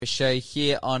Show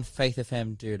here on Faith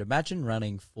FM, dude. Imagine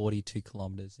running 42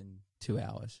 kilometers in 2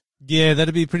 hours. Yeah,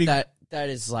 that'd be pretty. That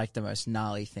is like the most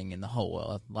gnarly thing in the whole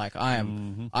world. Like I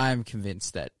am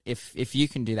convinced that if you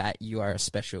can do that, you are a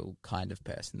special kind of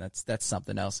person. That's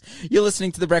something else. You're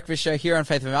listening to the Breakfast Show here on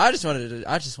Faith FM. I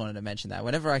just wanted to mention that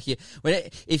whenever I hear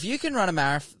if you can run a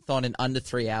marathon in under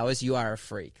 3 hours, you are a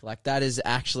freak. Like that is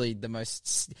actually the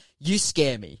most. You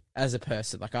scare me as a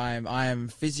person. Like I am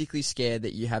physically scared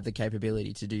that you have the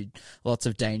capability to do lots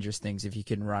of dangerous things if you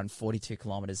can run 42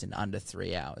 kilometers in under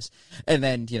 3 hours. And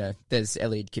then, there's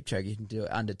Eliud Kipchoge who can do it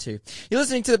under 2. You're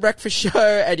listening to The Breakfast Show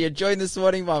and you're joined this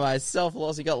morning by myself. We've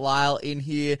also got Lyle in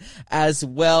here as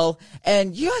well.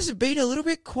 And you guys have been a little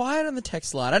bit quiet on the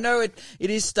text line. I know it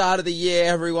is start of the year.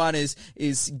 Everyone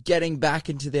is getting back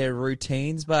into their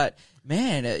routines, but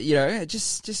man, you're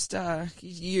just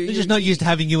not used to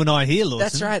having you and I here, Lawson.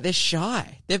 That's right. They're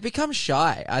shy. They've become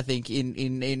shy, I think,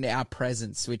 in our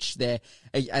presence, which they're,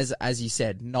 as you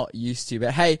said, not used to.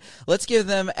 But hey, let's give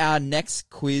them our next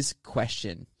quiz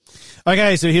question.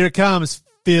 Okay, so here it comes.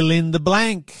 Fill in the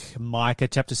blank. Micah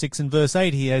chapter 6 and verse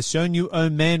 8. He has shown you, O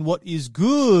man, what is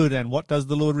good, and what does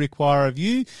the Lord require of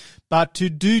you? But to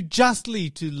do justly,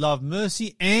 to love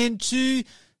mercy, and to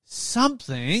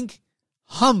something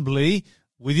humbly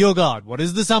with your God. What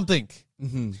is the something?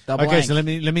 Mm-hmm. Okay, so let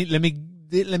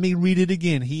me read it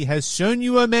again. He has shown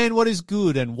you, O man, what is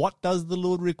good, and what does the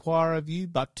Lord require of you?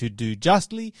 But to do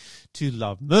justly, to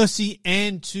love mercy,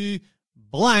 and to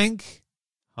blank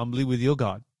humbly with your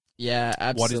God. Yeah,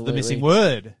 absolutely. What is the missing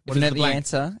word? What is the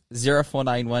answer?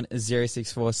 0491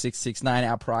 064 669.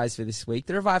 Our prize for this week,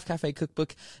 the Revive Cafe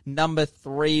Cookbook number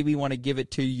 3. We want to give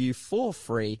it to you for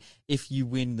free if you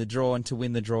win the draw. And to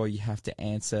win the draw, you have to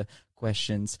answer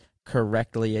questions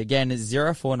correctly. Again,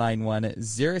 0491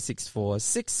 064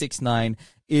 669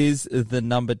 is the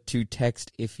number to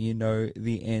text if you know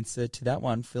the answer to that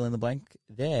one. Fill in the blank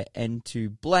there. And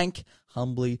to blank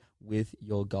humbly with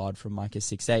your God from Micah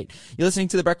 6:8. You're listening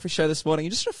to The Breakfast Show this morning.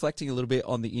 You're just reflecting a little bit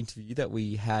on the interview that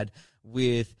we had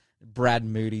with Brad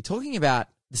Moody, talking about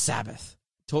the Sabbath,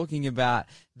 talking about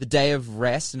the day of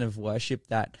rest and of worship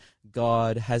that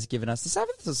God has given us. The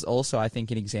Sabbath is also, I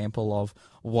think, an example of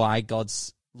why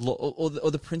God's law, or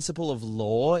the principle of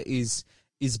law is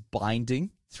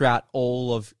binding throughout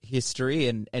all of history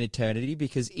and eternity,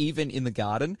 because even in the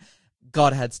garden,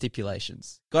 God had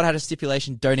stipulations. God had a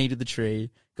stipulation, don't eat of the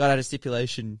tree. God had a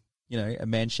stipulation, a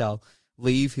man shall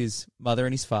leave his mother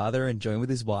and his father and join with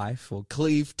his wife, or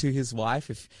cleave to his wife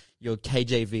if you're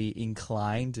KJV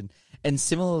inclined. And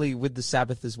similarly with the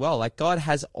Sabbath as well. Like God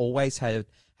has always had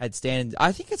standards.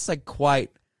 I think it's like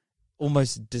quite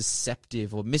almost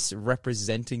deceptive or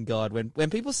misrepresenting God when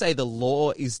people say the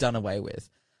law is done away with,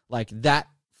 like that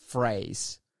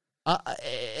phrase.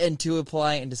 And to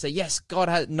apply and to say, yes,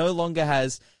 God no longer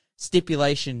has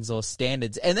stipulations or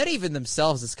standards. And that even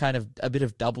themselves is kind of a bit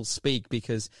of double speak,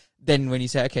 because then when you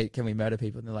say, okay, can we murder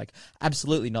people? And they're like,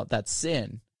 absolutely not, that's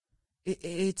sin.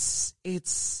 It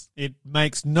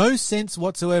makes no sense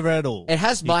whatsoever at all. It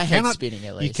has my head spinning,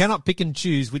 at least. You cannot pick and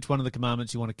choose which one of the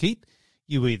commandments you want to keep.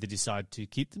 You either decide to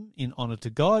keep them in honor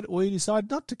to God, or you decide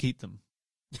not to keep them.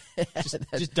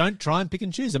 Just don't try and pick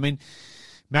and choose. I mean,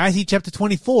 Matthew chapter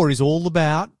 24 is all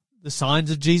about the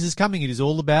signs of Jesus coming. It is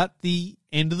all about the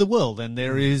end of the world. And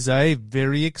there is a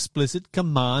very explicit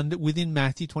command within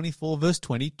Matthew 24 verse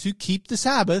 20 to keep the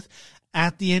Sabbath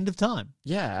at the end of time.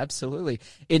 Yeah, absolutely.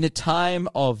 In a time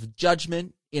of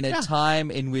judgment, in a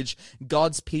time in which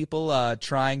God's people are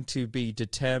trying to be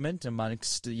determined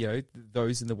amongst,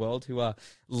 those in the world who are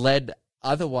led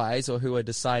otherwise or who are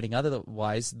deciding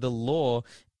otherwise, the law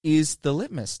is the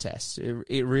litmus test.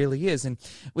 It really is. And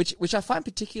which I find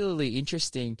particularly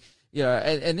interesting,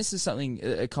 and this is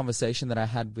a conversation that I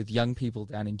had with young people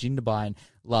down in Jindabyne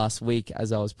last week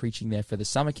as I was preaching there for the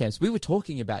summer camps. We were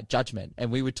talking about judgment,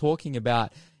 and we were talking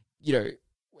about,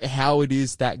 how it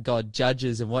is that God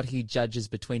judges and what he judges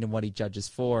between and what he judges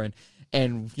for.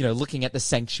 And looking at the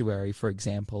sanctuary, for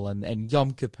example, and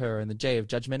Yom Kippur and the Day of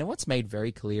Judgment. And what's made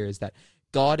very clear is that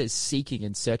God is seeking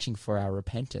and searching for our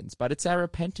repentance, but it's our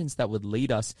repentance that would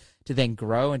lead us to then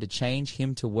grow and to change,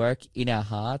 him to work in our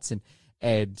hearts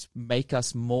and make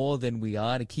us more than we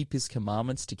are, to keep his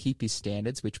commandments, to keep his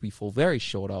standards, which we fall very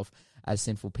short of as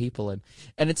sinful people. And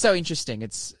it's so interesting.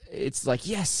 It's like,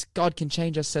 yes, God can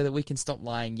change us so that we can stop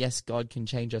lying. Yes, God can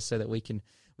change us so that we can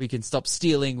stop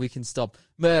stealing, we can stop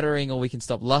murdering, or we can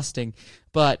stop lusting.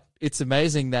 But it's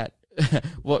amazing that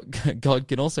what God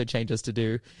can also change us to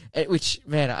do, which,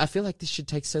 man, I feel like this should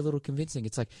take so little convincing.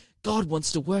 It's like God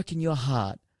wants to work in your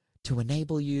heart to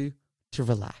enable you to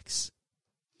relax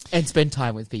and spend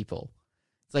time with people.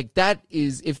 It's like that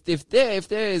is if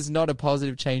there is not a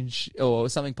positive change or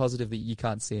something positive that you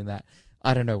can't see in that,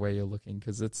 I don't know where you're looking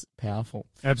because it's powerful.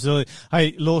 Absolutely.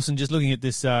 Hey, Lawson, just looking at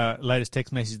this latest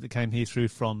text message that came here through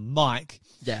from Mike.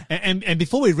 Yeah. And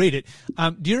before we read it,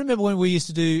 do you remember when we used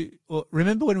to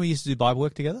do Bible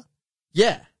work together?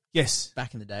 Yeah. Yes.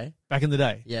 Back in the day. Back in the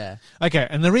day. Yeah. Okay.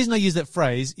 And the reason I use that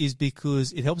phrase is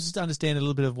because it helps us to understand a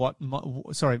little bit of what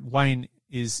Wayne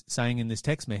is saying in this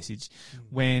text message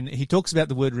when he talks about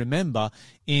the word remember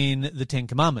in the Ten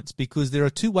Commandments, because there are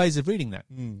two ways of reading that.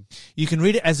 You can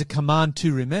read it as a command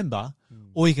to remember,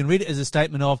 or you can read it as a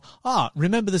statement of,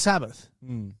 remember the Sabbath.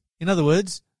 In other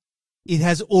words, it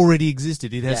has already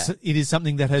existed. It is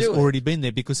something that has already been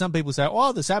there, because some people say,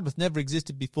 the Sabbath never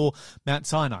existed before Mount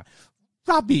Sinai.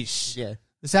 Rubbish. Yeah.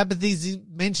 The Sabbath is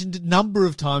mentioned a number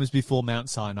of times before Mount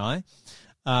Sinai.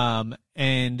 And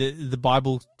the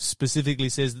Bible specifically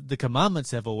says that the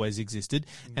commandments have always existed,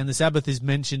 and the Sabbath is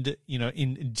mentioned,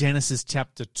 in Genesis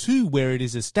chapter 2, where it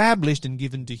is established and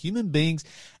given to human beings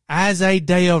as a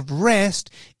day of rest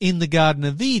in the Garden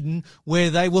of Eden, where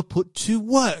they were put to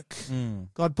work.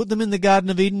 God put them in the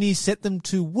Garden of Eden, He set them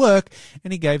to work,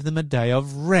 and He gave them a day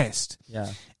of rest.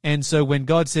 Yeah. And so when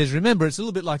God says remember, it's a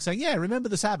little bit like saying, remember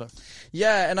the Sabbath.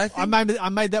 Yeah, and I think I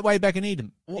made that way back in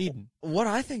Eden. What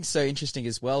I think is so interesting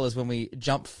as well is when we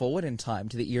jump forward in time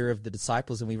to the era of the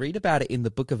disciples and we read about it in the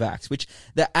book of Acts, which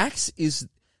the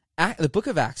book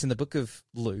of Acts and the book of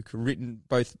Luke, written,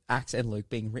 both Acts and Luke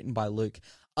being written by Luke,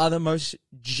 are the most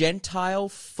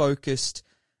Gentile-focused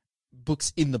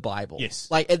books in the Bible. Yes.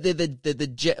 Like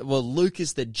Luke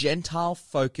is the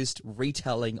Gentile-focused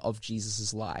retelling of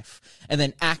Jesus' life. And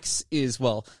then Acts is,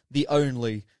 the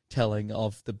only telling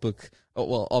of the book,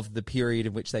 of the period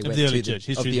in which they went to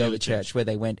the early church, where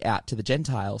they went out to the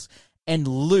Gentiles. And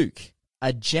Luke,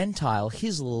 a Gentile,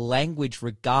 his language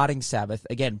regarding Sabbath,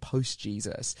 again,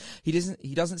 post-Jesus, he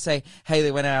doesn't say, hey,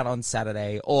 they went out on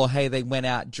Saturday, or hey, they went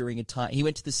out during a time, he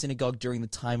went to the synagogue during the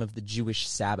time of the Jewish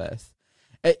Sabbath.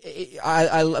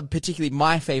 I particularly,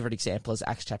 my favorite example is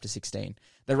Acts chapter 16.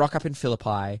 They rock up in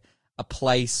Philippi, a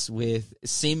place with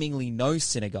seemingly no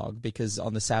synagogue, because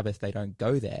on the Sabbath they don't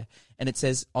go there. And it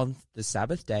says, on the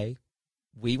Sabbath day,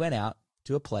 we went out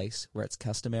to a place where it's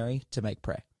customary to make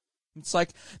prayer. It's like,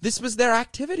 this was their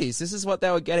activities. This is what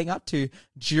they were getting up to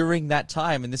during that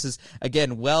time. And this is,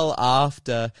 again, well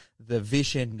after the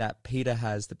vision that Peter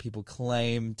has that people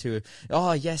claim to,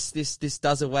 yes, this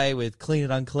does away with clean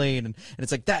and unclean. And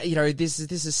it's like that, this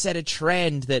has set a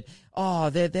trend that,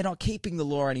 they're not keeping the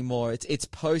law anymore. It's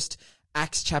post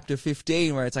Acts chapter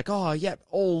 15, where it's like,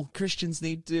 all Christians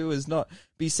need to do is not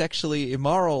be sexually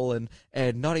immoral and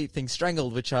not eat things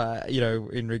strangled, which are,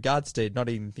 in regards to not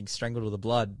eating things strangled with the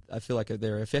blood, I feel like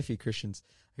there are a fair few Christians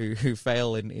who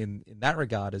fail in that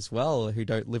regard as well, who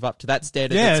don't live up to that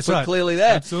standard that's put clearly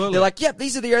there. Absolutely. They're like,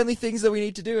 these are the only things that we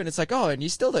need to do. And it's like, and you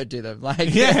still don't do them.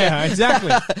 Like, yeah,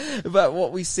 exactly. But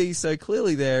what we see so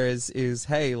clearly there is,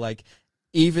 hey, like,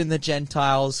 even the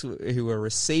Gentiles who were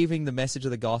receiving the message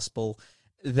of the gospel,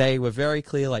 they were very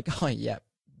clear, like,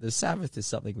 the Sabbath is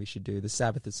something we should do. The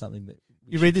Sabbath is something that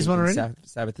you read this one already?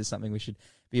 Sabbath is something we should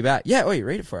be about. Yeah, you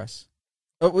read it for us.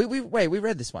 Oh, we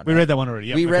read this one. We read that one already.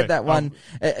 Yep. We read that one.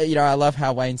 I love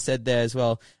how Wayne said there as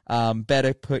well.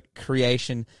 Better put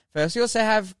creation first. We also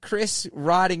have Chris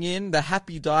writing in, the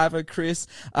happy diver, Chris,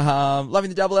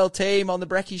 loving the Double L team on the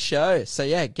Brekkie Show. So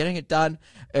yeah, getting it done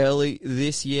early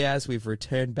this year as we've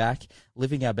returned back,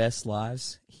 living our best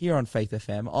lives here on Faith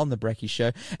FM on the Brekkie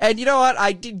Show. And you know what?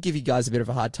 I did give you guys a bit of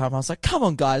a hard time. I was like, come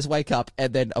on, guys, wake up.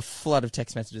 And then a flood of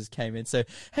text messages came in. So,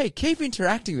 hey, keep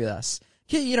interacting with us.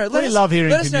 We love hearing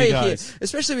from you guys. Here.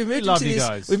 Especially we've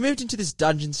moved into this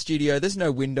dungeon studio. There's no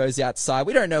windows outside.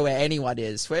 We don't know where anyone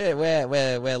is.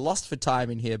 We're lost for time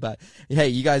in here. But hey,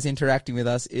 you guys interacting with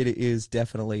us, it is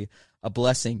definitely a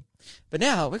blessing. But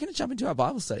now we're going to jump into our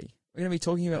Bible study. We're going to be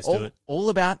talking about all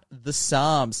about the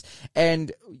Psalms. And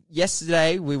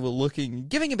yesterday we were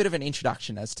giving a bit of an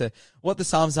introduction as to what the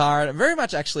Psalms are, and very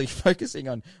much actually focusing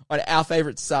on our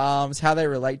favorite Psalms, how they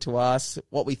relate to us,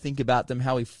 what we think about them,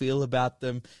 how we feel about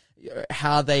them,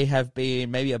 how they have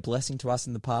been maybe a blessing to us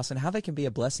in the past, and how they can be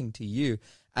a blessing to you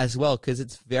as well, because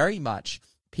it's very much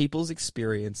people's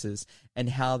experiences and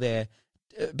how they're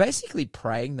basically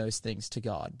praying those things to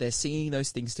God. They're singing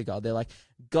those things to God. They're like,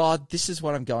 God, this is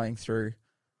what I'm going through.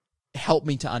 Help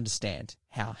me to understand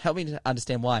how. Help me to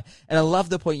understand why. And I love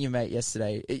the point you made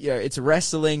yesterday. It's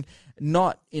wrestling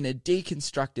not in a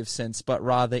deconstructive sense, but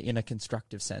rather in a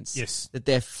constructive sense. Yes. That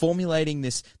they're formulating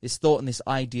this thought and this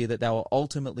idea that they will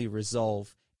ultimately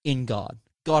resolve in God.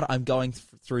 God, I'm going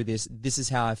through this. This is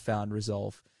how I found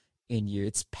resolve in you.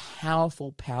 It's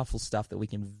powerful, powerful stuff that we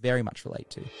can very much relate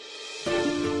to.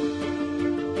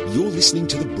 You're listening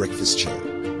to The Breakfast Show.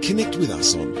 Connect with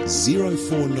us on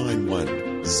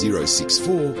 0491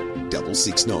 064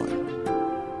 669.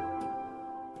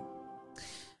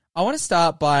 I want to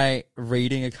start by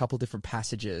reading a couple different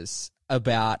passages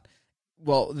about,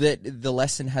 well, the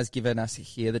lesson has given us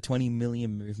here, the 20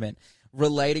 million movement,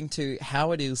 relating to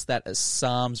how it is that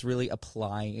Psalms really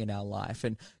apply in our life,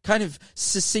 and kind of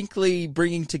succinctly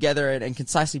bringing together and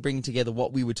concisely bringing together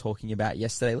what we were talking about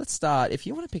yesterday. Let's start, if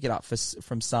you want to pick it up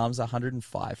from Psalms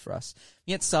 105 for us.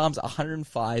 You get Psalms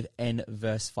 105 and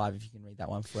verse 5, if you can read that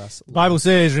one for us. The Bible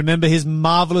says, remember his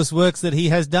marvelous works that he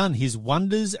has done, his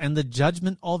wonders and the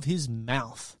judgment of his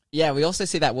mouth. Yeah, we also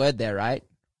see that word there, right?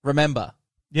 Remember.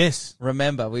 Yes.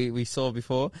 Remember, we saw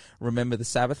before, remember the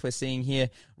Sabbath. We're seeing here,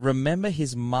 remember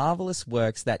his marvelous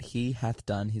works that he hath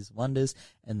done, his wonders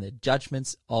and the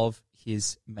judgments of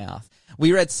his mouth.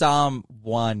 We read Psalm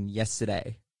 1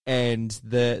 yesterday, and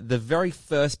the very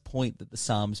first point that the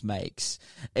Psalms makes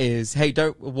is, hey,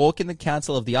 don't walk in the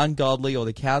counsel of the ungodly or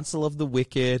the counsel of the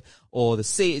wicked or don't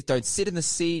sit in the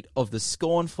seat of the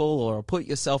scornful or put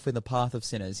yourself in the path of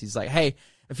sinners. He's like, hey,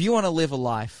 if you want to live a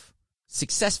life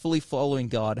successfully following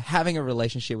God, having a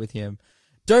relationship with him,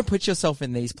 don't put yourself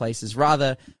in these places.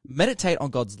 Rather, meditate on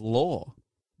God's law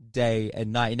day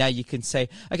and night. Now you can say,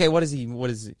 okay, what is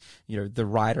the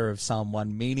writer of Psalm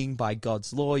 1 meaning by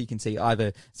God's law? You can see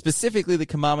either specifically the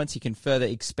commandments. You can further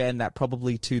expand that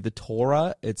probably to the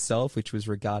Torah itself, which was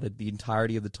regarded the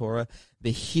entirety of the Torah,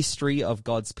 the history of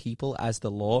God's people as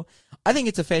the law. I think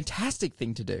it's a fantastic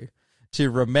thing to do, to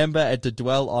remember and to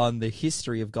dwell on the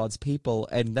history of God's people.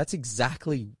 And that's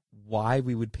exactly why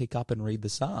we would pick up and read the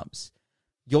Psalms.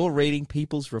 You're reading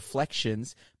people's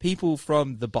reflections, people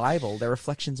from the Bible, their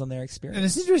reflections on their experience. And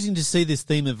it's interesting to see this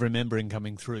theme of remembering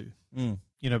coming through,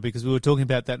 because we were talking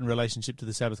about that in relationship to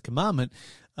the Sabbath commandment.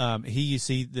 Here you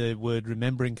see the word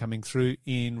remembering coming through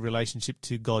in relationship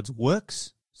to God's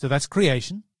works. So that's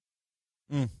creation.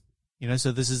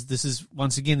 So this is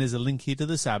once again, there's a link here to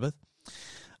the Sabbath.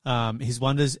 His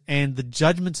wonders and the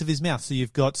judgments of his mouth. So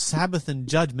you've got Sabbath and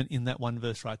judgment in that one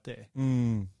verse right there.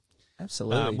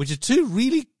 Absolutely. Which are two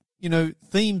really,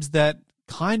 themes that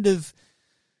kind of,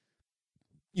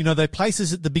 they place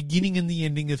us at the beginning and the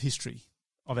ending of history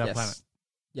of our planet.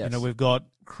 Yes. We've got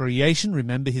creation,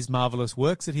 remember his marvelous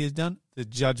works that he has done, the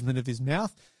judgment of his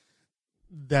mouth.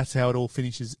 That's how it all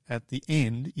finishes at the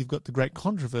end. You've got the great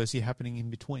controversy happening in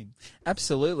between.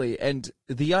 Absolutely. And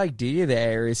the idea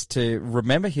there is to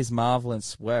remember his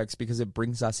marvelous works because it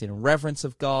brings us in reverence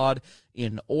of God,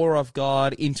 in awe of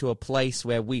God, into a place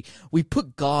where we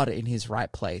put God in his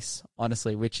right place,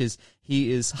 honestly, which is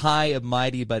he is high and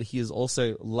mighty, but he is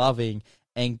also loving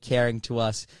and caring to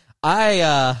us.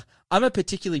 I'm a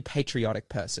particularly patriotic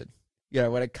person,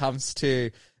 when it comes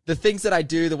to the things that I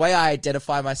do, the way I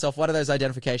identify myself. One of those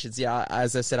identifications,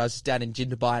 as I said, I was just down in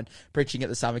Jindabyne preaching at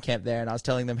the summer camp there, and I was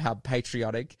telling them how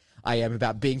patriotic I am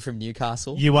about being from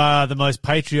Newcastle. You are the most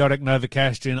patriotic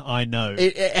Novocastrian I know.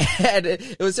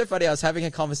 It was so funny. I was having a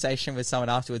conversation with someone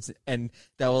afterwards, and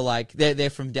they were like,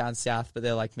 they're from down south, but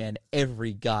they're like, man,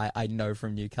 every guy I know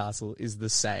from Newcastle is the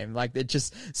same. Like, they're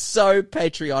just so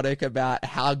patriotic about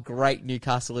how great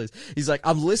Newcastle is. He's like,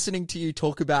 I'm listening to you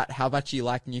talk about how much you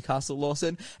like Newcastle,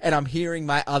 Lawson, and I'm hearing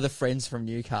my other friends from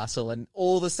Newcastle and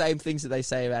all the same things that they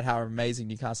say about how amazing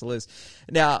Newcastle is.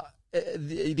 Now,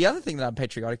 the other thing that I'm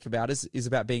patriotic about is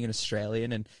about being an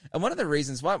Australian. And one of the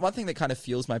reasons, one thing that kind of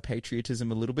fuels my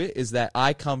patriotism a little bit is that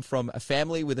I come from a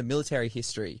family with a military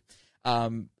history.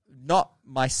 Not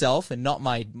myself and not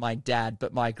my dad,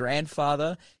 but my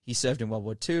grandfather, he served in World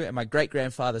War II, and my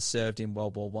great-grandfather served in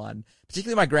World War I.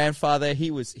 Particularly my grandfather, he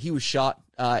was shot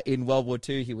in World War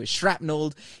II. He was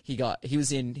shrapnelled. He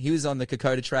was on the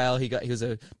Kokoda Trail. He was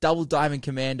a double diamond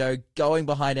commando going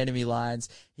behind enemy lines.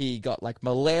 He got like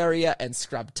malaria and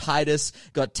scrubtitis,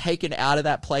 got taken out of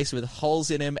that place with holes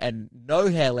in him and no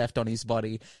hair left on his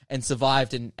body, and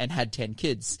survived and had 10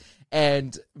 kids.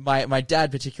 And my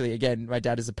dad particularly, again, my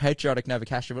dad is a patriotic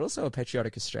Novocastrian, but also a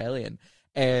patriotic Australian.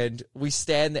 And we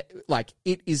stand there, like,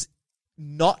 it is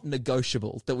not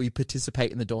negotiable that we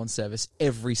participate in the dawn service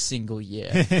every single year.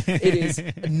 It is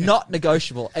not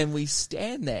negotiable. And we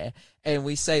stand there and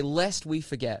we say, lest we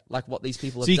forget, like, what these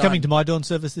people have done. So you're coming to my dawn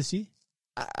service this year?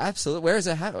 Absolutely. Where is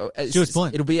it? Stewart's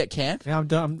Point. It'll be at camp. Yeah, I'm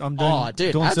doing Dude, dawn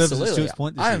service at absolutely. Stewart's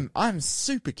Point this year. I'm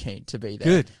super keen to be there.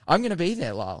 Good. I'm going to be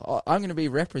there, Lyle. I'm going to be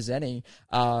representing,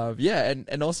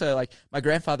 and also like my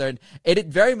grandfather, and it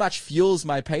very much fuels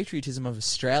my patriotism of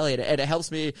Australia, and it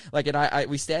helps me, like, and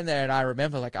we stand there and I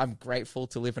remember, like, I'm grateful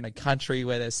to live in a country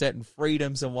where there's certain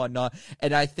freedoms and whatnot,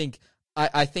 and I think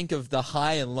of the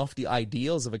high and lofty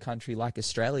ideals of a country like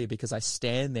Australia because I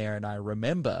stand there and I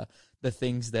remember the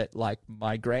things that, like,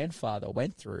 my grandfather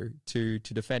went through to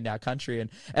defend our country.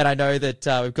 And I know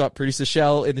that we've got producer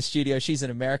Shell in the studio. She's an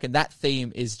American. That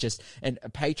theme is just, and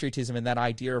patriotism and that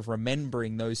idea of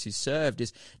remembering those who served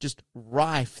is just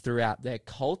rife throughout their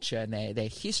culture and their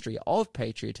history of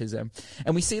patriotism.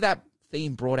 And we see that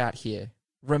theme brought out here.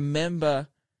 Remember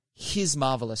his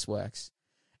marvelous works.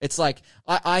 It's like,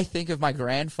 I think of my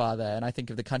grandfather and I think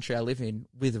of the country I live in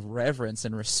with reverence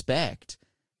and respect,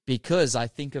 because I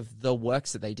think of the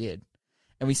works that they did.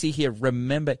 And we see here,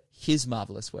 remember his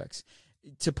marvelous works.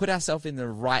 To put ourselves in the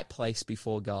right place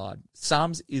before God.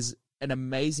 Psalms is an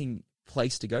amazing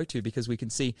place to go to because we can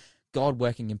see God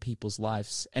working in people's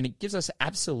lives. And it gives us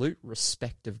absolute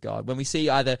respect of God. When we see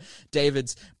either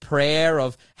David's prayer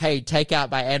of, hey, take out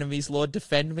my enemies, Lord,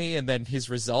 defend me, and then his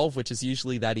resolve, which is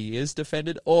usually that he is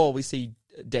defended, or we see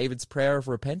David's prayer of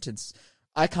repentance.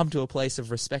 I come to a place of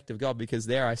respect of God because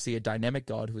there I see a dynamic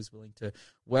God who is willing to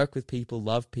work with people,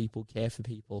 love people, care for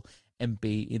people, and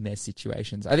be in their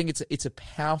situations. I think it's a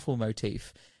powerful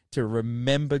motif to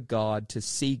remember God, to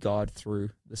see God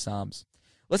through the Psalms.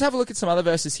 Let's have a look at some other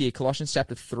verses here. Colossians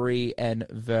chapter 3 and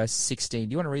verse 16.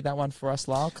 Do you want to read that one for us,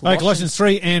 Lyle? Colossians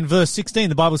 3 and verse 16.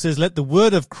 The Bible says, "Let the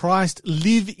word of Christ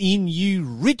live in you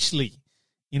richly,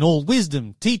 in all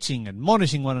wisdom, teaching,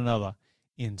 admonishing one another,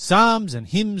 in psalms and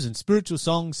hymns and spiritual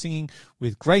songs, singing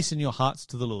with grace in your hearts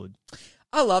to the Lord."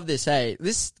 I love this. Hey,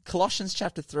 this Colossians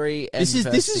chapter 3 and this is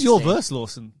verse 16. Your verse,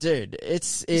 Lawson. Dude,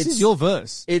 this is your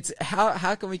verse. It's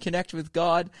how can we connect with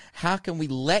God? How can we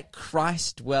let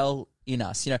Christ dwell in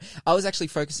us? You know, I was actually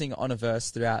focusing on a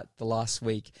verse throughout the last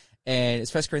week, and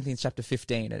it's 1 Corinthians chapter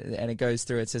 15, and it goes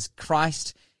through. It says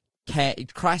Christ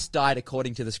died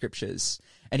according to the scriptures,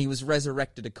 and he was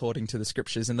resurrected according to the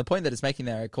scriptures. And the point that it's making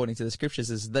there according to the scriptures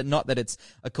is that not that it's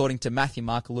according to Matthew,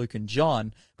 Mark, Luke, and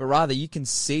John, but rather you can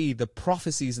see the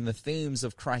prophecies and the themes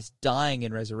of Christ dying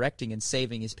and resurrecting and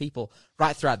saving his people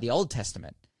right throughout the Old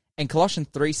Testament. And Colossians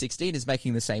 3:16 is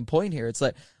making the same point here. It's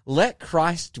like, let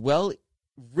Christ dwell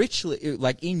richly,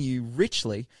 like in you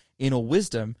richly, in all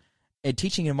wisdom, and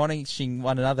teaching and admonishing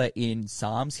one another in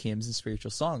psalms, hymns, and spiritual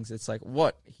songs. It's like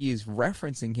what he is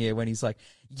referencing here when he's like,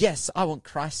 yes, I want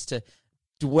Christ to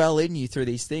dwell in you through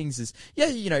these things is, yeah,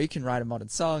 you know, you can write a modern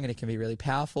song and it can be really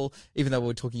powerful, even though we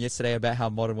were talking yesterday about how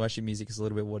modern worship music is a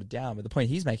little bit watered down. But the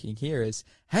point he's making here is,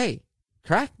 hey,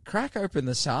 crack open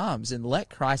the psalms and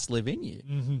let Christ live in you.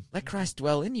 Mm-hmm. Let Christ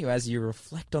dwell in you as you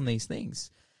reflect on these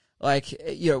things. Like,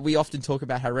 you know, we often talk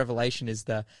about how Revelation is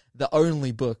the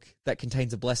only book that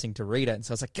contains a blessing to read it. And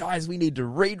so it's like, guys, we need to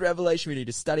read Revelation. We need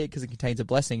to study it because it contains a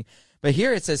blessing. But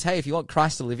here it says, hey, if you want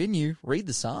Christ to live in you, read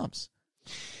the Psalms.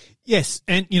 Yes.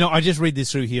 And, you know, I just read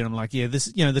this through here and I'm like, yeah,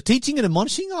 this, you know, the teaching and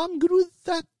admonishing, I'm good with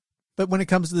that. But when it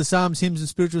comes to the Psalms, hymns, and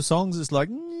spiritual songs, it's like,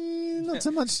 not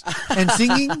so much. And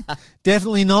singing,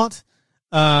 definitely not.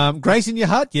 Grace in your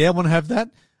heart, yeah, I want to have that.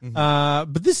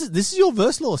 Mm-hmm. But this is your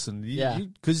verse, Lawson.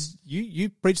 Because you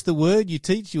preach the word, you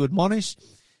teach, you admonish,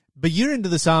 but you're into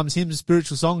the Psalms, hymns,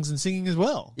 spiritual songs, and singing as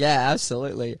well. Yeah,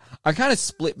 absolutely. I kind of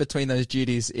split between those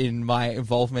duties in my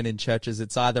involvement in churches.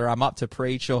 It's either I'm up to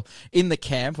preach or in the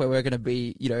camp where we're going to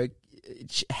be, you know,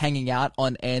 hanging out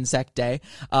on Anzac Day.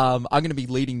 I'm going to be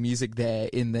leading music there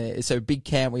so big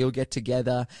camp. We all get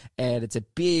together and it's a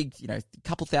big, you know,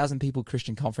 couple thousand people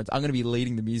Christian conference. I'm going to be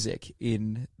leading the music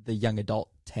in the young adult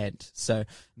tent. So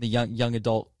the young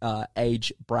adult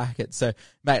age bracket. So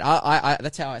mate, I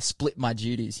that's how I split my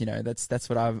duties. You know, that's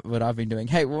what I've been doing.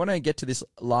 Hey, we want to get to this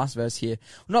last verse here.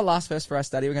 Well, not last verse for our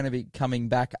study. We're going to be coming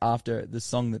back after the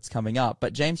song that's coming up.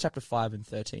 But James chapter 5 and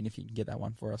 13, if you can get that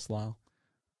one for us, Lyle.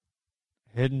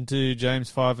 Heading to James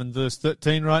 5 and verse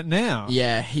 13 right now.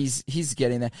 Yeah, he's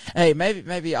getting there. Hey,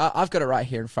 maybe I've got it right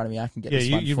here in front of me. I can get this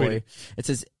one for you. It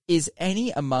says, "Is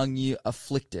any among you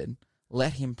afflicted?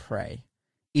 Let him pray.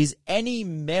 Is any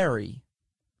merry?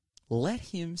 Let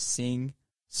him sing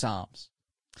psalms."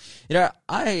 You know,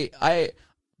 I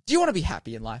do you want to be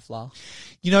happy in life, Lyle?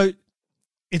 You know,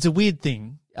 it's a weird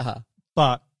thing,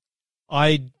 but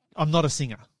I'm not a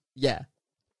singer. Yeah.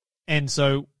 And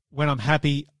so when I'm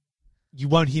happy, you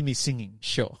won't hear me singing.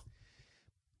 Sure.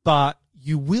 But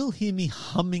you will hear me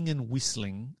humming and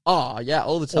whistling. Oh, yeah,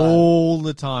 all the time. All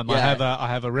the time. Yeah. I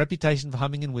have a reputation for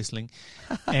humming and whistling.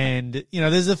 And,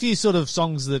 there's a few sort of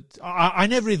songs that I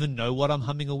never even know what I'm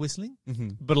humming or whistling. Mm-hmm.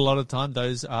 But a lot of the time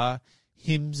those are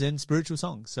hymns and spiritual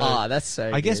songs. So that's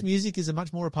so I guess good. music is a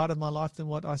much more a part of my life than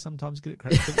what I sometimes get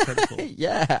credit for.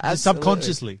 Yeah, absolutely.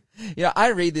 Subconsciously. I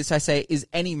read this, I say, is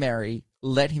any merry,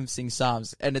 let him sing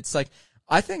psalms. And it's like,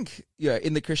 I think,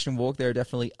 in the Christian walk, there are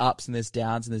definitely ups and there's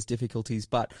downs and there's difficulties,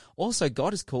 but also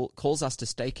God calls us to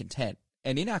stay content.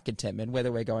 And in our contentment,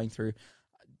 whether we're going through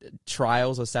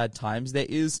trials or sad times, there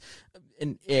is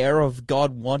an air of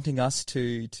God wanting us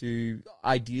to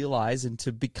idealize and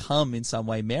to become in some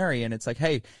way merry. And it's like,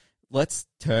 hey, let's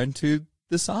turn to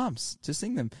the Psalms to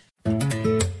sing them.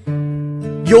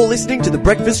 You're listening to the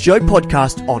Breakfast Show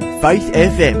podcast on Faith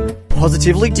FM.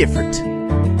 Positively different.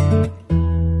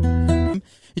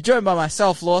 You're joined by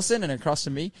myself, Lawson, and across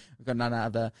from me, we've got none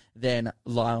other than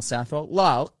Lyle Southwell.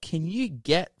 Lyle, can you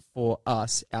get for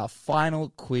us our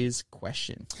final quiz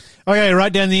question? Okay,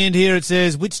 right down the end here it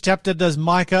says, which chapter does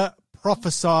Micah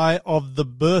prophesy of the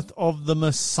birth of the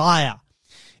Messiah?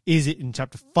 Is it in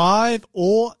chapter 5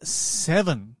 or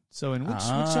 7? So in which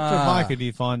chapter of Micah do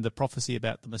you find the prophecy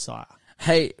about the Messiah?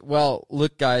 Hey, well,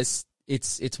 look, guys,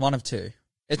 it's one of two.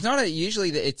 It's not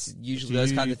usually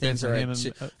those kind of things are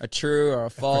a true or a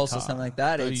false or something like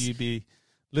that. Though you be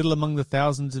little among the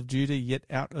thousands of Judah, yet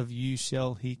out of you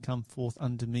shall he come forth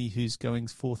unto me, whose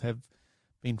goings forth have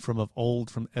been from of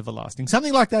old, from everlasting.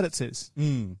 Something like that it says.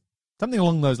 Something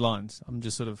along those lines. I'm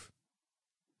just sort of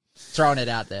throwing it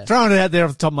out there. Throwing it out there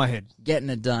off the top of my head. Getting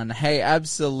it done. Hey,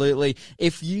 absolutely.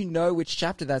 If you know which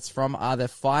chapter that's from, either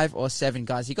 5 or 7,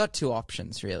 guys, you got two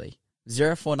options, really.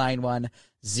 0491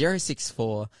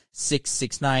 064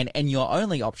 669, and your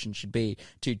only option should be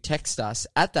to text us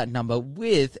at that number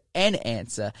with an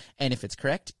answer, and if it's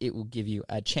correct, it will give you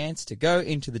a chance to go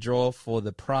into the draw for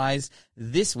the prize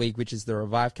this week, which is the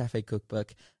Revive Cafe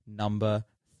Cookbook number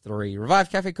 3.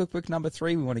 Revive Cafe Cookbook number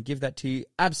 3, we want to give that to you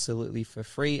absolutely for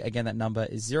free. Again, that number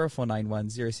is 0491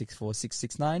 064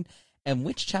 669. And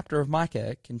which chapter of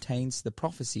Micah contains the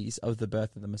prophecies of the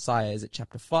birth of the Messiah? Is it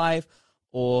chapter 5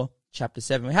 or chapter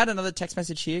 7? We had another text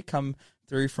message here come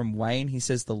through from Wayne. He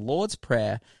says, the Lord's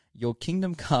Prayer, your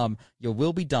kingdom come, your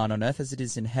will be done on earth as it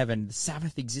is in heaven. The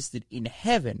Sabbath existed in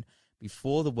heaven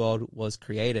before the world was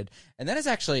created. And that is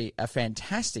actually a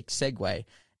fantastic segue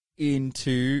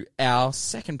into our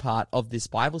second part of this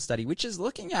Bible study, which is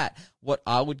looking at what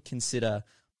I would consider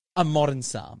a modern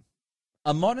psalm.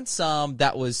 A modern psalm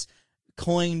that was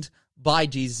coined by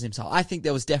Jesus himself. I think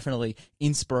there was definitely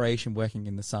inspiration working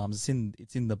in the Psalms.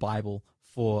 It's in the Bible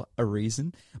for a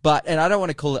reason. And I don't want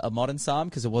to call it a modern psalm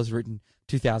because it was written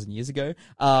 2,000 years ago.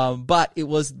 But it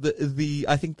was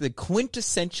I think the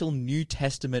quintessential New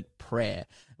Testament prayer.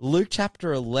 Luke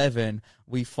chapter 11,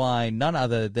 we find none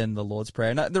other than the Lord's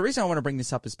Prayer. Now, the reason I want to bring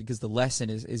this up is because the lesson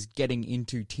is getting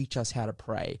into teach us how to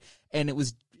pray. And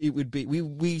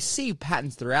we see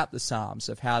patterns throughout the Psalms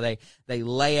of how they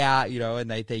lay out, and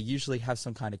they usually have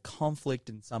some kind of conflict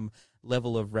and some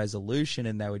level of resolution,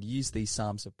 and they would use these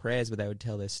Psalms of prayers where they would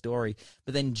tell their story.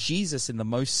 But then Jesus, in the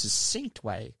most succinct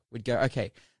way, would go,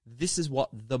 okay, this is what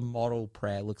the model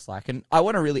prayer looks like. And I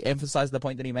want to really emphasize the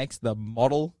point that he makes, the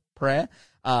model prayer.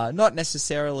 Not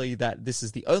necessarily that this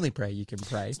is the only prayer you can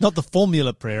pray. It's not the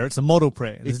formula prayer, it's a model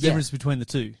prayer. There's a difference between the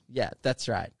two. Yeah, that's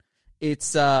right.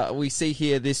 It's we see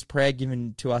here this prayer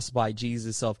given to us by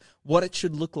Jesus of what it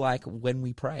should look like when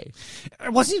we pray.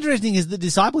 What's interesting is the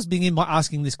disciples begin by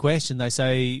asking this question. They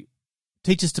say,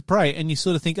 teach us to pray. And you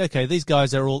sort of think, okay, these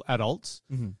guys are all adults.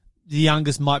 Mm-hmm. The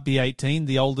youngest might be 18.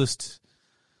 The oldest,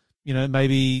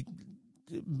 maybe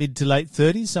mid to late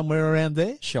 30s, somewhere around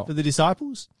there for the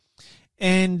disciples.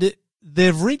 And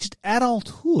they've reached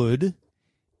adulthood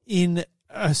in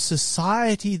a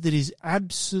society that is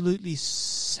absolutely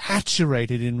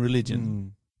saturated in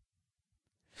religion.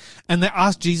 And they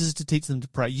ask Jesus to teach them to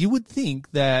pray. You would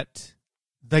think that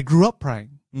they grew up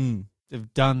praying.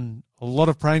 They've done a lot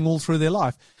of praying all through their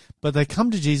life. But they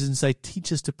come to Jesus and say,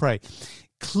 teach us to pray.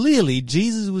 Clearly,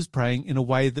 Jesus was praying in a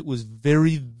way that was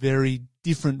very, very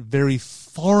different, very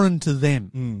foreign to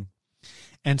them.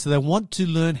 And so they want to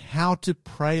learn how to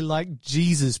pray like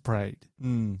Jesus prayed,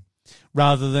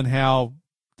 rather than how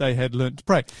they had learned to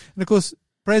pray. And of course,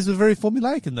 prayers were very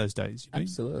formulaic in those days.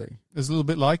 Absolutely. It's a little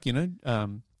bit like, in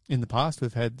the past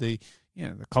we've had the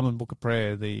Common Book of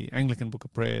Prayer, the Anglican Book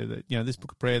of Prayer, this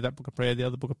Book of Prayer, that Book of Prayer, the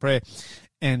other Book of Prayer.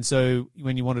 And so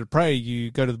when you wanted to pray, you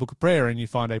go to the Book of Prayer and you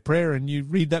find a prayer and you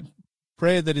read that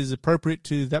prayer that is appropriate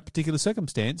to that particular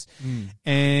circumstance.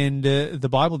 And the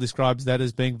Bible describes that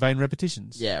as being vain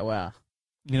repetitions. Yeah, wow.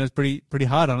 It's pretty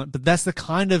hard on it. But that's the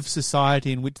kind of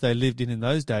society in which they lived in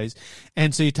those days.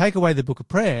 And so you take away the book of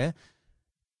prayer,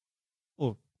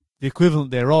 or the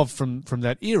equivalent thereof from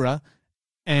that era,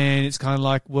 and it's kind of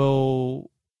like, well,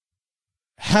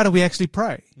 how do we actually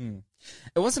pray?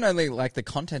 It wasn't only like the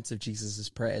contents of Jesus'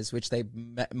 prayers, which they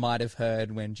might have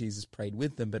heard when Jesus prayed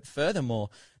with them, but furthermore,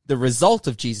 the result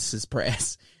of Jesus'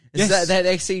 prayers. Yes. Is that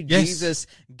they see Jesus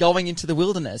going into the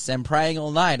wilderness and praying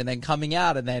all night and then coming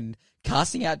out and then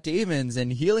casting out demons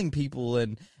and healing people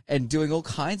and doing all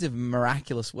kinds of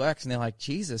miraculous works. And they're like,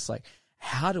 Jesus, like,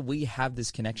 how do we have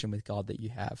this connection with God that you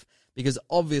have? Because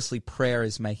obviously prayer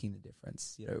is making the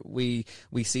difference. We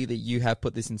see that you have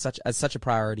put this in as such a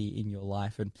priority in your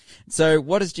life. And so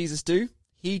what does Jesus do?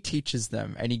 He teaches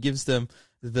them and he gives them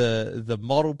the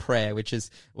model prayer, which is,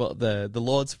 the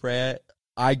Lord's Prayer.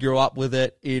 I grew up with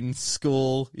it in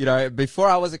school. Before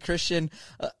I was a Christian,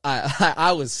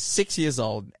 I was 6 years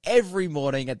old. Every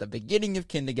morning at the beginning of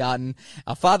kindergarten,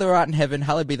 our Father who art in heaven,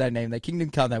 hallowed be thy name. Thy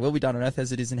kingdom come, thy will be done on earth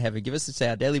as it is in heaven. Give us this day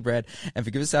our daily bread, and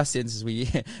forgive us our sins as we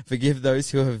forgive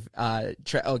those who have,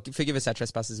 forgive us our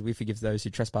trespasses as we forgive those who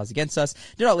trespass against us.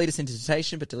 Do not lead us into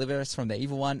temptation, but deliver us from the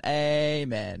evil one.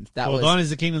 Amen. Thine is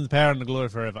the kingdom, the power, and the glory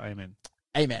forever. Amen.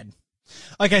 Amen.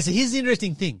 Okay, so here's the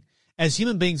interesting thing. As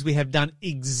human beings, we have done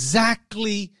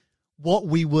exactly what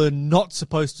we were not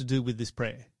supposed to do with this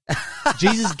prayer.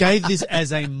 Jesus gave this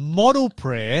as a model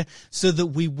prayer so that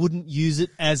we wouldn't use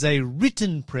it as a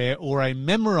written prayer or a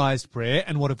memorized prayer.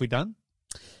 And what have we done?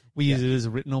 We use it as a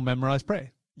written or memorized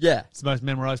prayer. Yeah. It's the most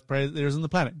memorized prayer that there is on the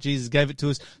planet. Jesus gave it to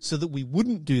us so that we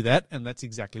wouldn't do that, and that's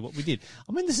exactly what we did.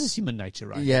 I mean, this is human nature,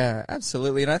 right? Yeah,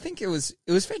 absolutely. And I think it was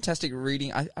fantastic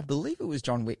reading. I believe it was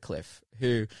John Wycliffe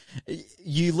who,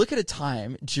 you look at a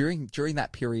time during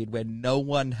that period where no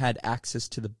one had access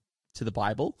to the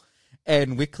Bible,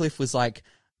 and Wycliffe was like,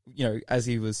 as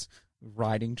he was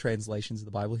writing translations of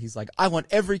the Bible, he's like, I want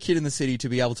every kid in the city to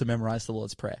be able to memorize the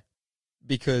Lord's Prayer,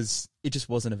 because it just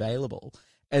wasn't available.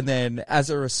 And then as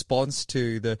a response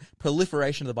to the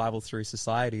proliferation of the Bible through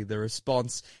society, the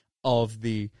response of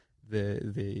the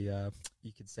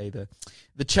you could say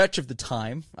the church of the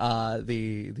time,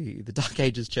 the Dark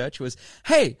Ages church was,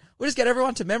 hey, we'll just get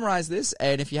everyone to memorize this,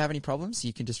 and if you have any problems,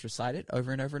 you can just recite it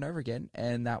over and over and over again,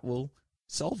 and that will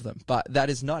solve them. But that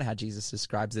is not how Jesus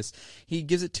describes this. He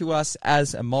gives it to us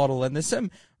as a model, and there's some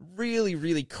really,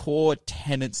 really core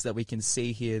tenets that we can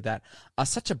see here that are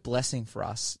such a blessing for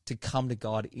us to come to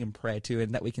God in prayer to,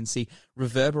 and that we can see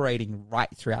reverberating right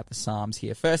throughout the Psalms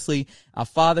here. Firstly, our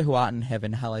Father who art in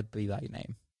heaven, hallowed be thy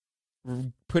name.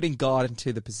 Putting God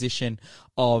into the position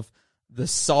of the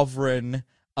sovereign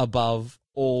above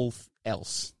all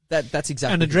else. That's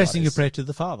exactly. And addressing your prayer to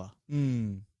the Father.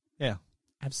 Yeah.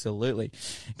 Absolutely.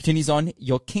 Continues on,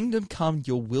 your kingdom come,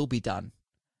 your will be done.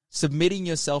 Submitting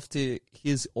yourself to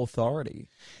his authority.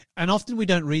 And often we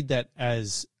don't read that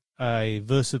as a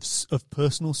verse of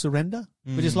personal surrender.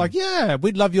 We're just like, yeah,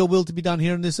 we'd love your will to be done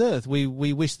here on this earth. We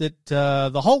wish that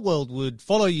the whole world would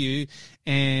follow you,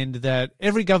 and that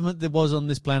every government that was on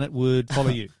this planet would follow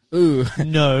you. Ooh.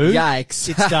 No. Yikes.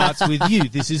 It starts with you.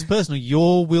 This is personal.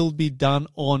 Your will be done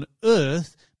on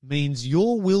earth means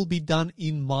your will be done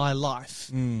in my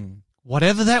life.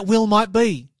 Whatever that will might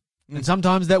be. And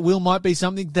sometimes that will might be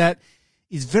something that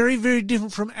is very, very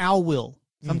different from our will.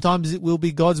 Sometimes it will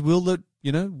be God's will that,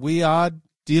 we are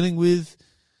dealing with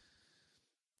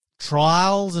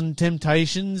trials and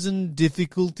temptations and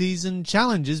difficulties and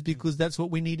challenges because that's what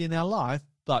we need in our life.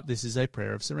 But this is a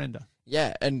prayer of surrender.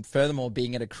 Yeah, and furthermore,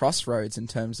 being at a crossroads in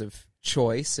terms of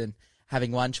choice, and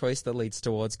having one choice that leads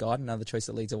towards God, another choice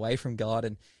that leads away from God,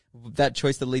 and that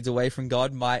choice that leads away from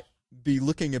God might be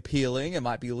looking appealing, it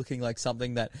might be looking like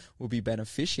something that will be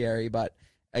beneficiary, but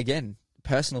again,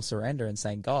 personal surrender and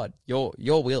saying, God, your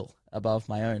will above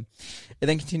my own. It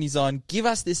then continues on, give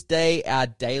us this day our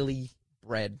daily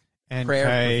bread. And prayer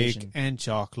cake and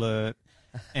chocolate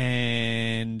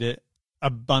and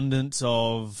abundance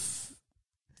of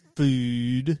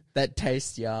food. That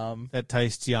tastes yum.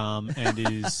 And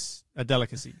is a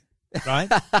delicacy, right?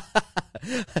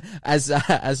 As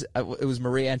it was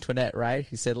Marie Antoinette, right?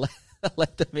 Who said,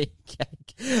 let them eat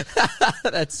cake.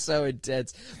 That's so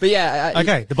intense. But yeah.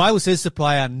 Okay, the Bible says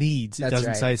supply our needs. It doesn't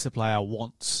right. say supply our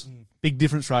wants. Big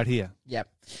difference right here. Yep.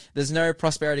 There's no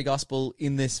prosperity gospel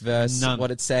in this verse. None.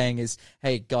 What it's saying is,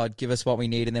 hey, God, give us what we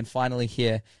need. And then finally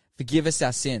here, forgive us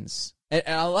our sins. And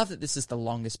I love that this is the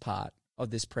longest part of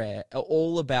this prayer,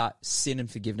 all about sin and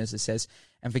forgiveness. It says,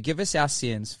 and forgive us our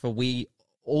sins, for we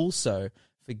also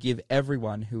forgive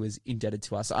everyone who is indebted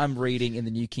to us. I'm reading in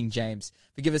the New King James.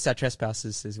 Forgive us our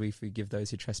trespasses as we forgive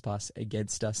those who trespass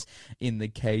against us in the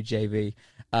KJV.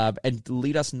 And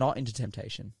lead us not into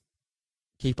temptation.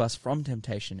 Keep us from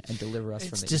temptation and deliver us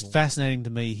from the evil. It's just fascinating to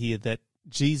me here that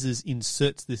Jesus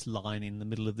inserts this line in the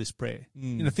middle of this prayer.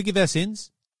 Forgive our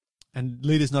sins and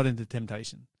lead us not into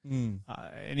temptation.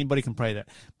 Anybody can pray that.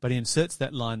 But he inserts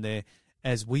that line there,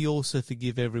 as we also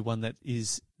forgive everyone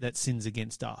that sins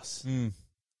against us.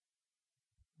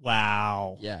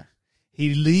 Wow. Yeah.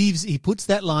 He puts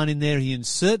that line in there, he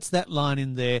inserts that line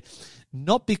in there,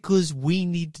 not because we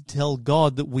need to tell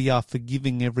God that we are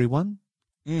forgiving everyone.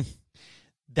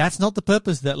 That's not the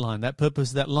purpose of that line. That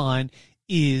purpose of that line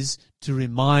is to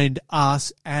remind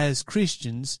us as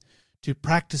Christians to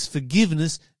practice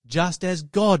forgiveness just as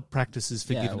God practices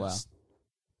forgiveness.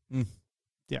 Yeah, wow.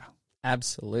 Yeah.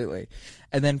 Absolutely.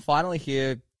 And then finally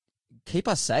here, keep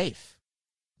us safe,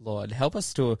 Lord. Help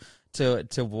us to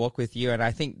walk with you. And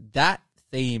I think that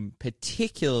theme,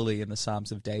 particularly in the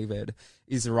Psalms of David,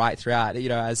 is right throughout. You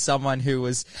know, as someone who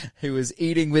was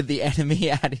eating with the enemy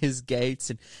at his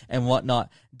gates and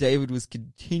whatnot, David was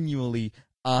continually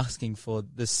asking for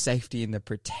the safety and the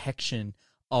protection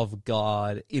of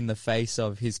God in the face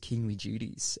of his kingly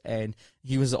duties. And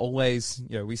he was always,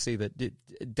 we see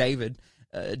that David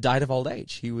died of old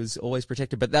age. He was always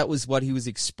protected, but that was what he was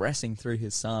expressing through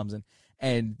his Psalms.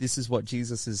 And this is what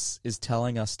Jesus is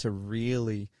telling us to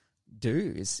really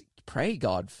do, is pray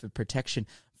God for protection.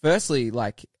 Firstly,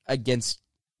 like against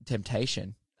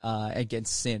temptation,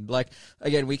 against sin. Like,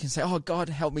 again, we can say, oh, God,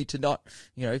 help me to not,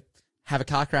 have a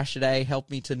car crash today. Help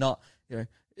me to not,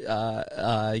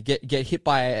 get hit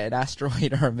by an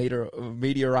asteroid or a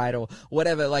meteorite or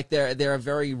whatever. Like there are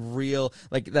very real,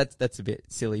 like that's a bit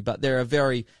silly, but there are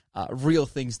very real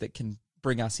things that can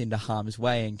bring us into harm's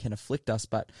way and can afflict us.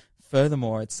 But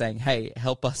furthermore, it's saying, hey,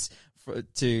 help us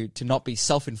to not be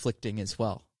self-inflicting as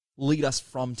well. Lead us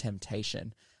from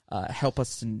temptation. Help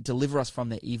us and deliver us from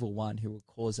the evil one who will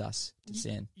cause us to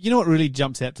sin. You know what really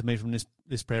jumps out to me from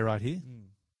this prayer right here?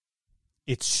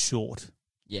 It's short.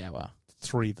 Yeah, well.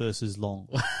 3 verses long.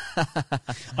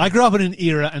 I grew up in an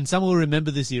era, and some will remember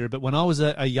this era, but when I was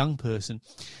a young person,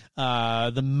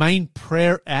 the main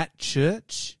prayer at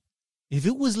church, if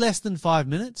it was less than 5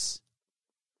 minutes,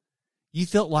 you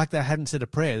felt like they hadn't said a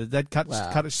prayer. They'd cut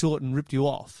it short and ripped you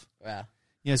off. Wow.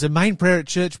 So main prayer at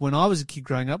church when I was a kid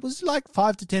growing up was like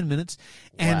 5 to 10 minutes,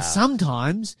 and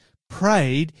sometimes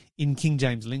prayed in King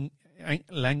James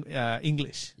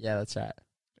English. Yeah, that's right.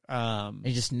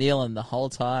 You're just kneeling the whole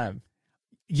time.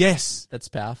 Yes. That's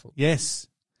powerful. Yes.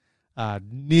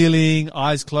 Kneeling,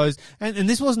 eyes closed. And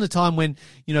this wasn't a time when,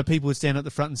 people would stand at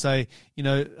the front and say,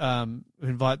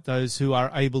 invite those who are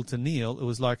able to kneel. It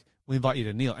was like, we invite you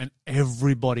to kneel. And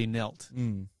everybody knelt.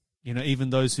 Even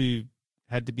those who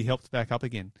had to be helped back up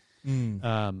again.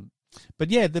 But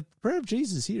yeah, the prayer of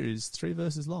Jesus here is 3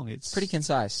 verses long. It's pretty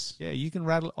concise. Yeah, you can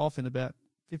rattle it off in about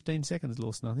 15 seconds,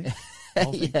 Lawson, I think.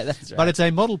 Yeah, that's right. But it's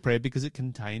a model prayer because it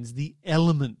contains the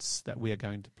elements that we are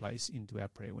going to place into our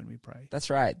prayer when we pray. That's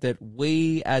right. That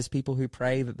we, as people who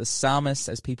pray, that the psalmists,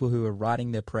 as people who are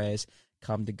writing their prayers,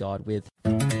 come to God with.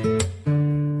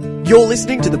 You're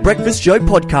listening to the Breakfast Show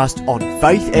podcast on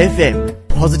Faith FM.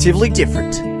 Positively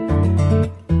different.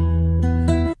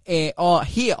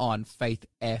 Here on Faith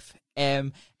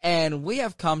FM. And we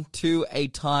have come to a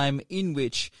time in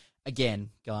which, again,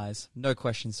 guys, no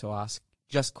questions to ask,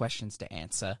 just questions to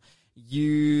answer.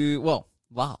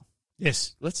 Wow.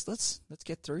 Yes. Let's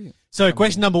get through. So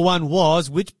question number 1 was,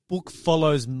 which book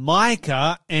follows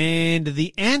Micah? And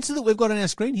the answer that we've got on our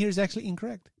screen here is actually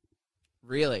incorrect.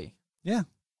 Really? Yeah.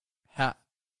 How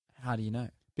do you know?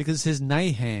 Because it says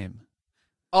Nahum.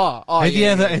 Have you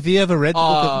ever read the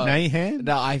book of Nahum?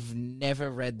 No, I've never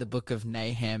read the book of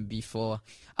Nahum before.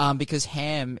 Because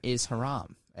Ham is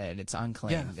haram. And it's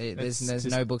unclean. Yeah, there's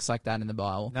no books like that in the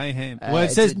Bible. Nahum. Well,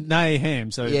 it says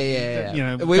Nahum, so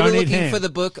yeah. We were looking for the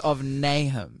book of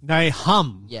Nahum.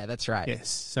 Yeah, that's right. Yes.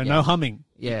 So no humming.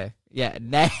 Yeah.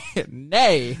 Nay.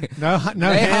 No ham,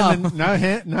 no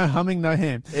humming, no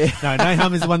ham. No,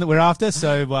 Nahum is the one that we're after.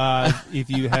 So if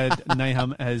you had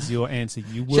Nahum as your answer,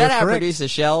 you were Shout out correct. producer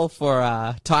Shell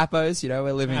for typos.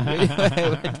 We're living.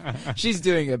 She's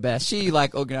doing her best. She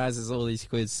organizes all these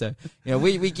quizzes. So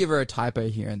we give her a typo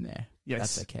here and there.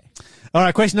 Yes. That's okay. All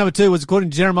right, question number 2 was,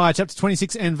 according to Jeremiah chapter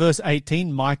 26 and verse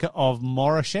 18, Micah of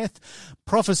Moresheth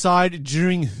prophesied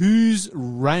during whose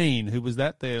reign? Who was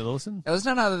that there, Lawson? It was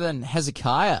none other than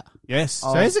Hezekiah. Yes.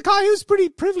 So Hezekiah was pretty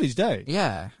privileged, eh?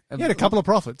 Yeah. He had a couple of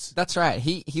prophets. That's right.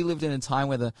 He lived in a time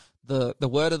where the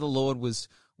word of the Lord was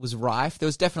was rife. There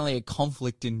was definitely a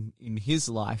conflict in his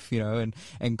life,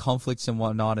 and conflicts and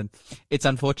whatnot. And it's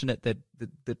unfortunate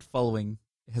that following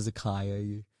Hezekiah,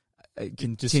 you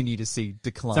continue to see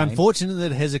decline. It's unfortunate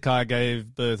that Hezekiah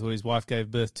gave birth, or his wife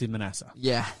gave birth to Manasseh.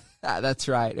 Yeah, that's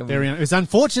right. It's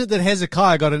unfortunate that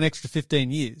Hezekiah got an extra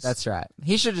 15 years. That's right.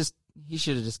 He should have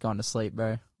just gone to sleep,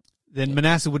 bro. Then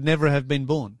Manasseh would never have been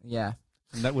born. Yeah.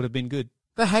 And that would have been good.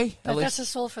 But hey, that's a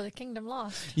soul for the kingdom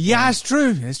lost. Yeah, it's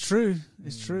true. It's true.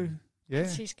 It's true. Yeah.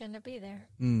 He's going to be there.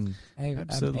 Hey,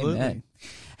 absolutely. Amen.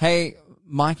 Hey,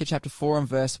 Micah chapter 4 and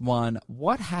verse 1.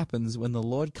 What happens when the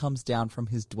Lord comes down from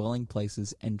his dwelling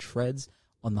places and treads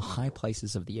on the high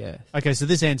places of the earth? Okay, so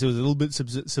this answer was a little bit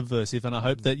subversive, and I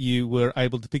hope that you were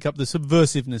able to pick up the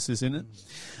subversivenesses in it.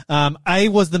 A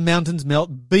was the mountains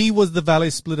melt. B was the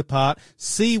valleys split apart.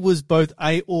 C was both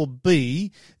A or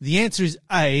B. The answer is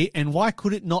A, and why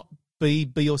could it not be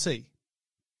B or C?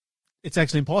 It's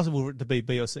actually impossible for it to be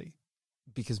B or C.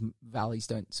 Because valleys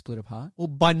don't split apart? Well,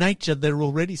 by nature, they're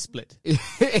already split.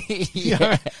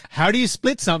 Yeah. How do you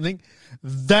split something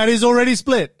that is already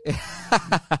split?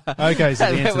 Okay,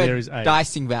 so the answer there is A.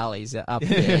 Dicing valleys up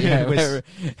here.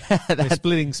 We're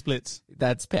splitting splits.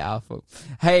 That's powerful.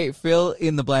 Hey, fill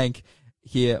in the blank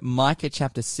here. Micah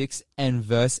chapter 6 and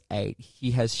verse 8.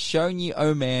 He has shown you,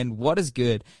 O man, what is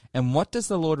good, and what does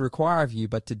the Lord require of you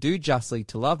but to do justly,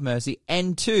 to love mercy,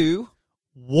 and to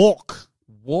walk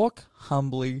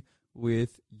humbly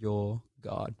with your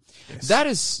God. Yes. That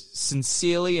is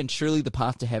sincerely and truly the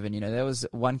path to heaven. There was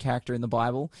one character in the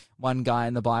Bible, one guy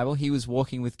in the Bible. He was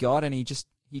walking with God, and he just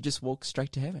walked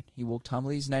straight to heaven. He walked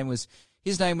humbly. His name was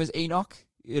Enoch.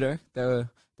 They were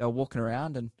walking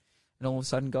around, and all of a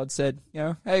sudden God said,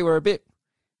 hey, we're a bit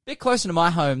closer to my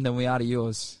home than we are to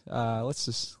yours. Let's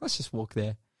just walk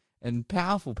there. And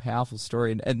powerful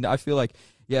story. And I feel like,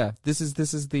 yeah, this is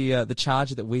the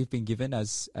charge that we've been given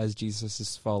as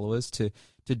Jesus' followers to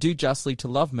do justly, to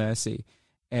love mercy,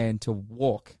 and to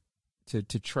walk, to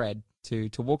tread, to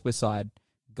walk beside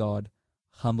God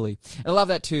humbly. And I love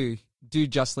that too. Do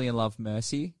justly and love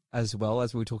mercy, as well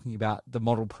as we were talking about the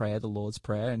model prayer, the Lord's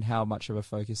Prayer, and how much of a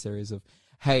focus there is of,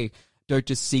 hey, don't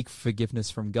just seek forgiveness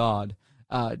from God.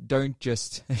 Don't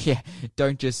just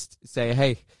say,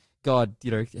 hey, God,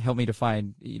 help me to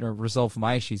find, resolve for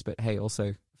my issues, but hey,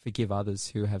 also forgive others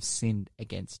who have sinned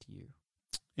against you.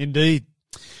 Indeed.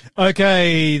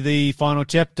 Okay, the final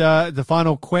chapter, the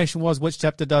final question was, which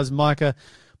chapter does Micah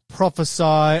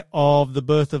prophesy of the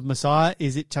birth of Messiah?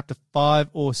 Is it chapter 5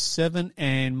 or 7?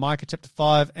 And Micah chapter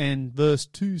 5 and verse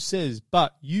 2 says,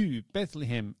 but you,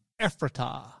 Bethlehem,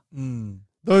 Ephratah,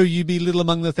 though you be little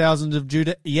among the thousands of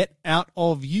Judah, yet out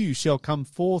of you shall come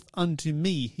forth unto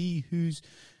me he whose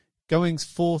goings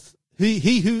forth,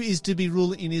 he who is to be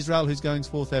ruler in Israel, whose goings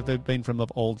forth have been from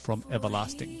of old, from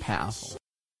everlasting. Powerful.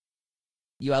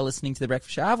 You are listening to The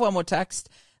Breakfast Show. I have one more text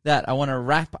that I want to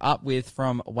wrap up with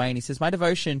from Wayne. He says, my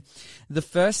devotion, the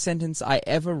first sentence I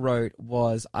ever wrote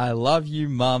was, I love you,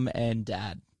 Mum and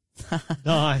Dad.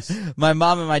 Nice. My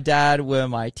mum and my dad were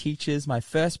my teachers. My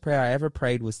first prayer I ever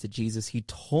prayed was to Jesus. He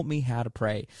taught me how to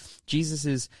pray. Jesus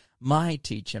is my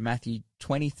teacher. Matthew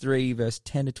 23, verse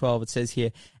 10 to 12, it says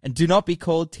here, and do not be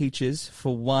called teachers,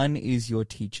 for one is your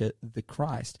teacher, the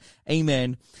Christ.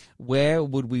 Amen. Where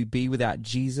would we be without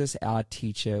Jesus, our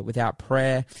teacher? Without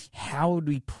prayer, how would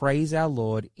we praise our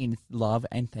Lord in love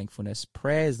and thankfulness?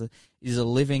 Prayer is a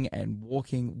living and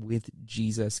walking with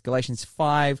Jesus. Galatians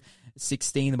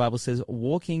 5:16, the Bible says,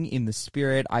 walking in the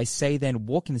Spirit. I say then,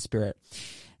 walk in the Spirit,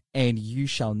 and you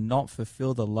shall not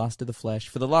fulfill the lust of the flesh.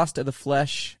 For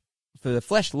the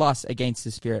flesh lusts against the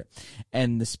Spirit,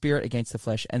 and the Spirit against the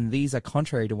flesh, and these are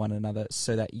contrary to one another,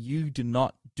 so that you do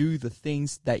not do the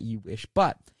things that you wish.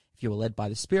 But if you are led by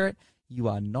the Spirit, you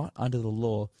are not under the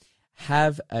law.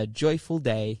 Have a joyful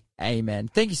day. Amen.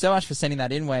 Thank you so much for sending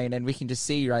that in, Wayne, and we can just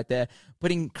see right there,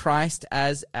 putting Christ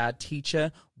as our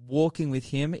teacher, walking with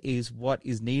him is what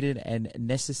is needed and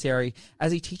necessary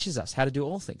as he teaches us how to do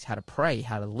all things, how to pray,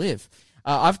 how to live.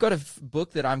 I've got a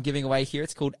book that I'm giving away here.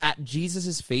 It's called At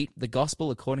Jesus' Feet, The Gospel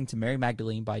According to Mary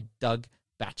Magdalene by Doug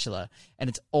Batchelor. And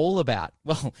it's all about,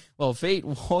 feet,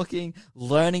 walking,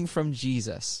 learning from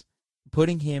Jesus,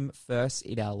 putting him first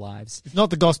in our lives. It's not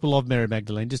the Gospel of Mary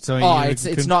Magdalene, just so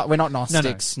it's not, we're not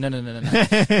Gnostics.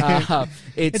 No.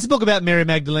 It's a book about Mary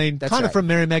Magdalene, kind of from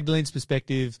Mary Magdalene's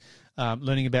perspective,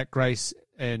 learning about grace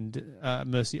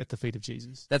mercy at the feet of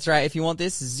Jesus. That's right. If you want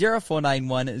this,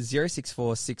 0491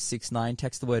 064 669.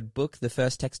 Text the word book. The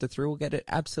first texter through will get it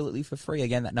absolutely for free.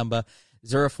 Again, that number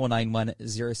 0491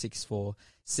 064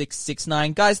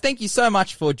 669. Guys, thank you so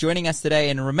much for joining us today.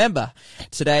 And remember,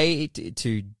 today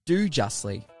to do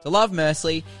justly, to love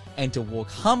mercifully, and to walk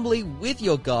humbly with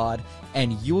your God,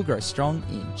 and you will grow strong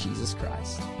in Jesus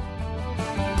Christ.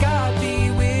 God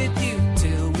be with you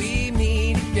till we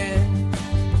meet again.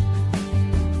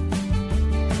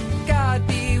 God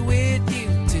be with you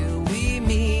till we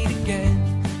meet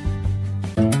again.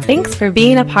 Thanks for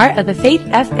being a part of the Faith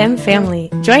FM family.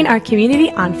 Join our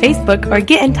community on Facebook or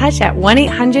get in touch at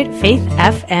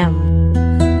 1-800-FAITH-FM.